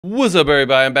What's up,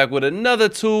 everybody? I'm back with another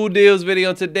tool deals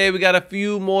video. Today we got a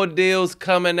few more deals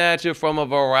coming at you from a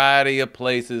variety of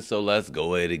places, so let's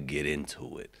go ahead and get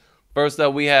into it. First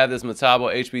up, we have this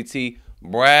Metabo HPT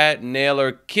Brad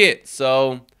Nailer kit.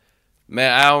 So,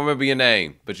 man, I don't remember your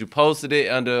name, but you posted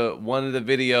it under one of the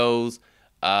videos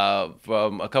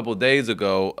from a couple days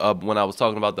ago when I was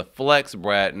talking about the Flex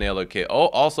Brad Nailer kit. Oh,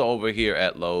 also over here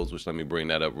at Lowe's, which let me bring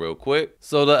that up real quick.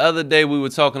 So the other day we were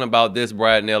talking about this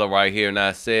Brad Nailer right here, and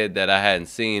I said that I hadn't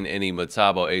seen any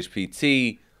Metabo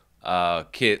HPT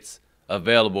kits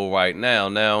available right now.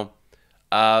 Now,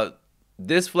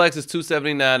 this Flex is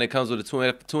 $279. It comes with a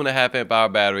 2.5 amp hour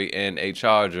battery and a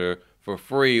charger for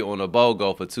free on a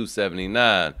BOGO for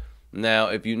 $279. Now,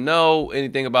 if you know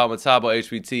anything about Metabo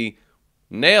HPT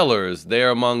nailers, they're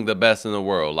among the best in the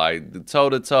world. Like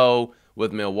toe-to-toe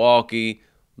with Milwaukee.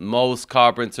 Most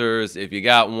carpenters, if you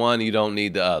got one, you don't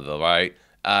need the other, right?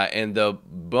 And the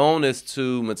bonus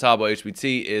to Metabo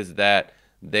HPT is that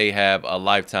they have a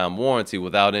lifetime warranty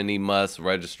without any must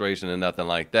registration and nothing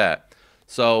like that.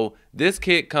 So this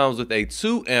kit comes with a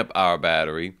 2 amp hour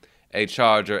battery, a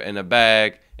charger, and a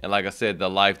bag, and like I said, the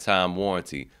lifetime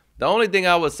warranty. The only thing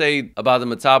I would say about the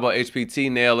Metabo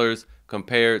HPT nailers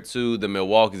compared to the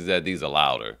Milwaukee's is that these are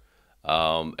louder.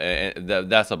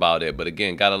 That's about it. But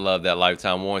again, gotta love that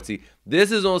lifetime warranty.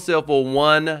 This is on sale for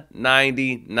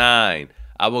 $199.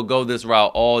 I will go this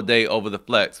route all day over the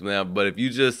Flex, man. But if you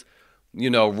just,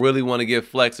 really want to give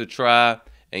Flex a try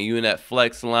and you in that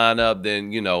Flex lineup,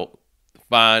 then,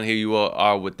 fine, here you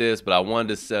are with this. But I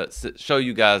wanted to show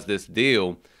you guys this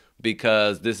deal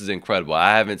because this is incredible.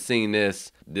 I haven't seen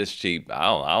this cheap, I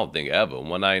don't think ever.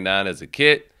 $199 as a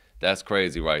kit. That's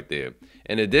crazy right there.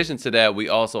 In addition to that, we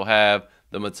also have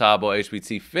the Metabo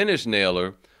HPT Finish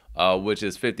Nailer, which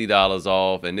is $50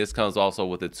 off. And this comes also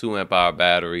with a 2 amp hour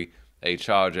battery, a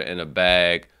charger, and a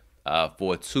bag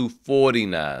for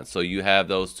 $249. So you have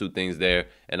those two things there.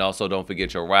 And also don't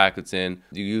forget your Rakuten.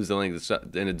 You use the link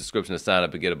in the description to sign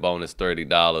up and get a bonus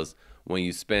 $30 when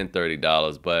you spend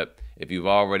 $30. But if you've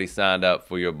already signed up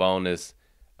for your bonus,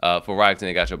 for Rakuten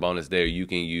and got your bonus there, you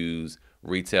can use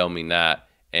Retail Me Not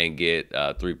and get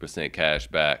 3% cash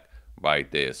back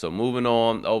right there. So moving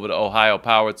on over to Ohio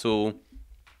Power Tool,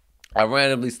 I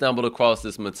randomly stumbled across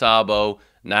this Metabo,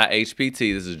 not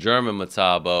HPT, this is German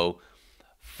Metabo,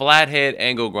 Flathead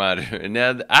angle grinder. And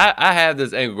now I have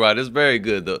this angle grinder. It's very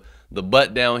good. The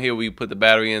butt down here where you put the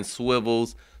battery in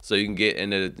swivels so you can get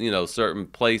into certain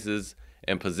places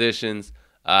and positions.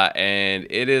 And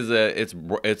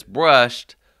it's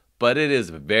brushed, but it is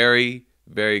very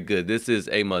good. This is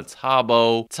a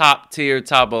Metabo top tier,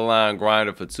 top of the line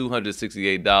grinder for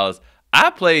 $268. I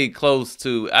played close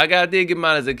to, did get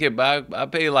mine as a kid, but I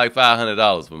paid like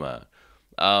 $500 for mine.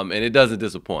 And it doesn't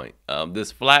disappoint.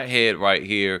 This Flathead right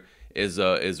here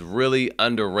is really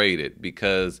underrated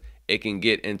because it can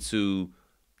get into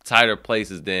tighter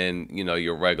places than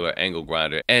your regular angle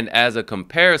grinder. And as a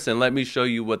comparison, let me show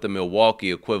you what the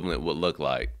Milwaukee equivalent would look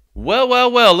like. Well,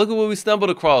 look at what we stumbled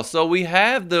across. So we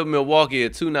have the Milwaukee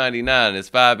at $299. It's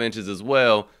 5 inches as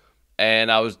well. And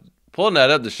I was pulling that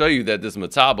up to show you that this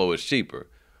Metabo is cheaper.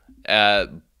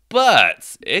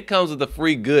 But it comes with a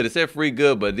free good. It said free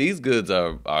good, but these goods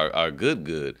are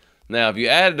good. Now, if you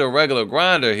added a regular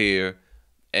grinder here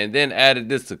and then added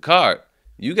this to cart,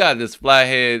 you got this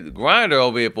Flathead grinder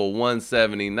over here for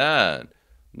 $179.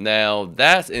 Now,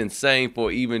 that's insane for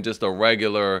even just a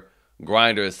regular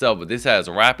grinder itself, but this has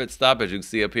rapid stop, as you can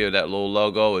see up here, that little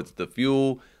logo. It's the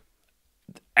fuel.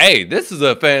 Hey, this is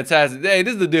a fantastic day.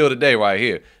 This is the deal today right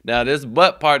here. Now, this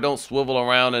butt part don't swivel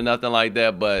around or nothing like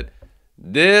that, but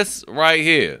this right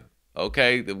here,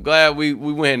 okay, I'm glad we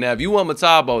win. Now, if you want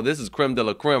Metabo, this is creme de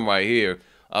la creme right here.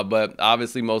 But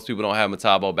obviously, most people don't have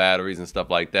Metabo batteries and stuff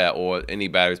like that, or any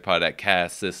batteries part of that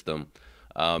cast system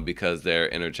because they're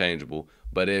interchangeable.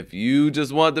 But if you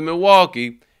just want the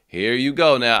Milwaukee, here you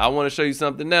go. Now, I want to show you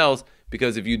something else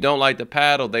because if you don't like the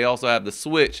paddle, they also have the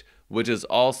switch, which is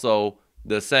also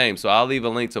the same. So I'll leave a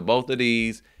link to both of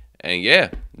these. And yeah,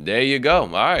 there you go. All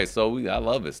right, so I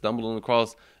love it. Stumbling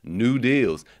across new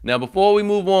deals. Now, before we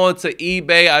move on to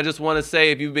eBay, I just want to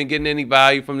say if you've been getting any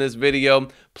value from this video,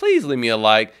 please leave me a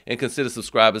like and consider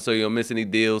subscribing so you don't miss any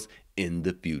deals in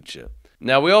the future.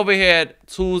 Now, we over here at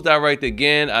Tools Direct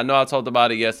again. I know I talked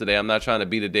about it yesterday. I'm not trying to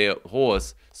beat a dead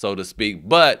horse, so to speak,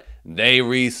 but they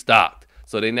restocked.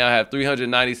 So they now have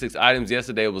 396 items.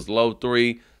 Yesterday it was low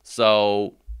 3.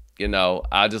 So,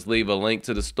 I'll just leave a link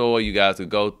to the store. You guys could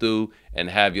go through and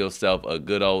have yourself a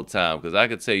good old time. Because I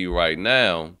could tell you right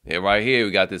now, right here,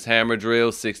 we got this hammer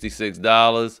drill,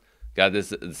 $66. Got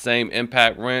this same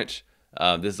impact wrench,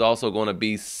 This is also going to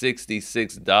be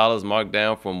 $66, marked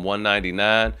down from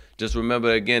 $199. Just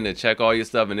remember again to check all your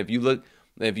stuff. And if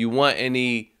you want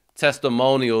any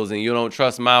testimonials and you don't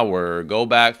trust my word, go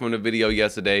back from the video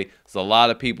yesterday. There's a lot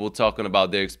of people talking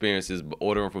about their experiences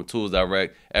ordering from Tools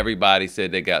Direct. Everybody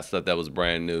said they got stuff that was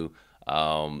brand new.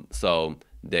 So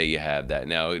there you have that.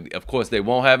 Now, of course, they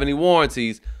won't have any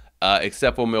warranties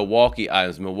except for Milwaukee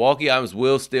items. Milwaukee items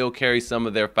will still carry some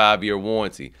of their 5-year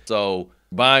warranty. So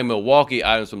buying Milwaukee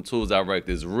items from Tools Direct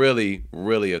is really,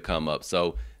 really a come up.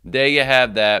 So there you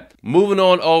have that. Moving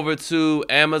on over to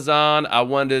Amazon, I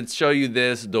wanted to show you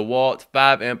this DeWALT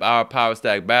 5 amp hour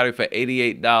Powerstack battery for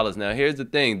 $88. Now here's the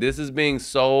thing, this is being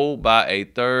sold by a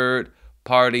third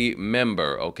party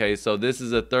member. Okay, so this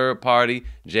is a third party,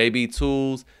 JB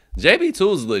Tools. JB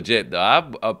Tools is legit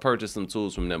though. I've purchased some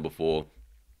tools from them before,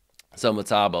 some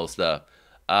Metabo stuff.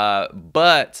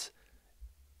 But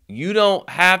you don't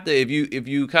have to, if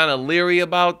you kind of leery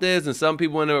about this, and some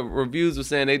people in the reviews were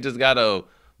saying they just got a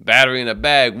battery in a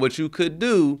bag, what you could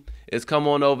do is come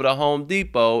on over to Home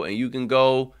Depot and you can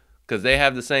go, because they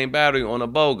have the same battery on a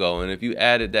BOGO, and if you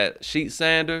added that sheet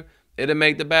sander, it'll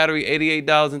make the battery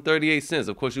 $88.38.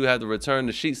 Of course, you have to return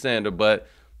the sheet sander, but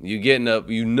you're getting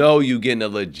you're getting a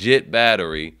legit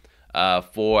battery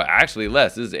for actually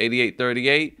less. This is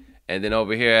 $88.38. And then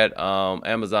over here at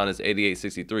Amazon is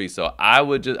 $88.63. So I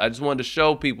just wanted to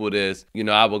show people this. You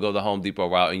know, I will go the Home Depot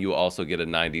route, and you will also get a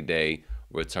 90-day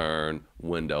return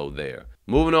window there.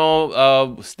 Moving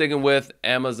on, sticking with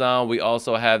Amazon, we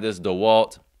also have this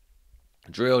DeWALT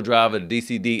drill driver, the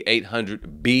DCD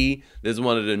 800B. This is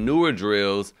one of the newer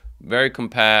drills, very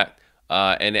compact,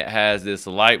 and it has this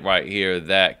light right here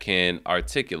that can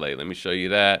articulate. Let me show you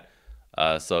that.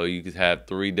 So you could have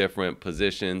 3 different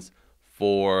positions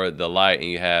for the light, and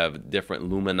you have different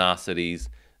luminosities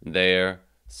there.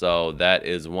 So that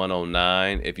is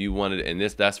 $109. If you wanted, and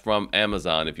that's from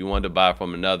Amazon. If you wanted to buy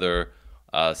from another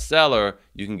seller,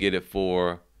 you can get it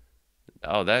for,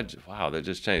 wow, that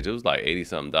just changed. It was like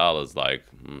 $80-something like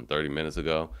 30 minutes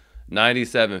ago.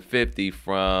 $97.50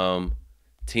 from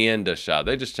Tienda Shop.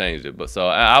 They just changed it, but so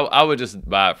I would just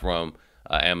buy it from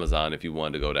Amazon if you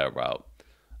wanted to go that route.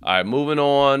 All right, moving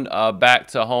on back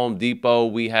to Home Depot,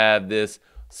 we have this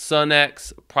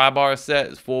Sunex Pry Bar Set.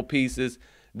 It's 4 pieces.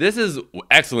 This is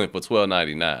excellent for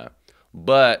 $12.99,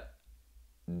 but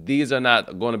these are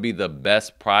not going to be the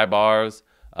best pry bars.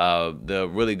 The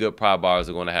really good pry bars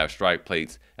are going to have strike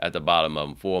plates at the bottom of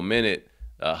them. For a minute,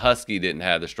 Husky didn't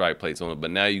have the strike plates on it,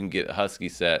 but now you can get Husky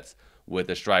sets with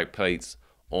the strike plates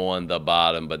on the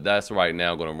bottom. But that's right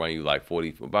now going to run you like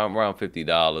around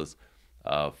 $50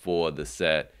 for the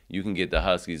set. You can get the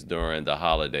Huskies during the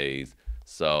holidays,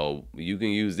 so you can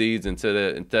use these until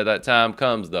that time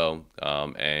comes though,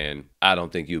 and I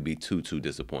don't think you'll be too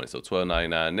disappointed. So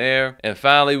 $12.99 there. And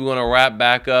finally, we're gonna wrap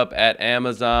back up at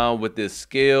Amazon with this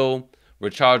Skil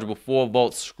rechargeable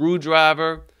 4-volt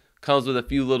screwdriver. Comes with a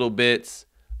few little bits.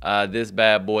 This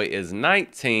bad boy is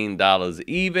 $19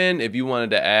 even. If you wanted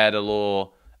to add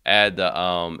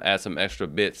add some extra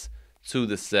bits to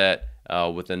the set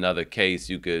with another case,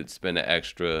 you could spend an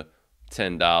extra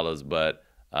 $10, but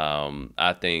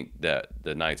I think that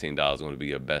the $19 is going to be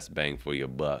your best bang for your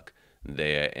buck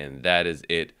there. And that is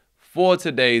it for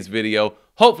today's video.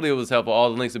 Hopefully it was helpful.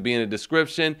 All the links will be in the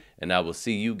description, and I will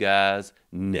see you guys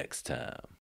next time.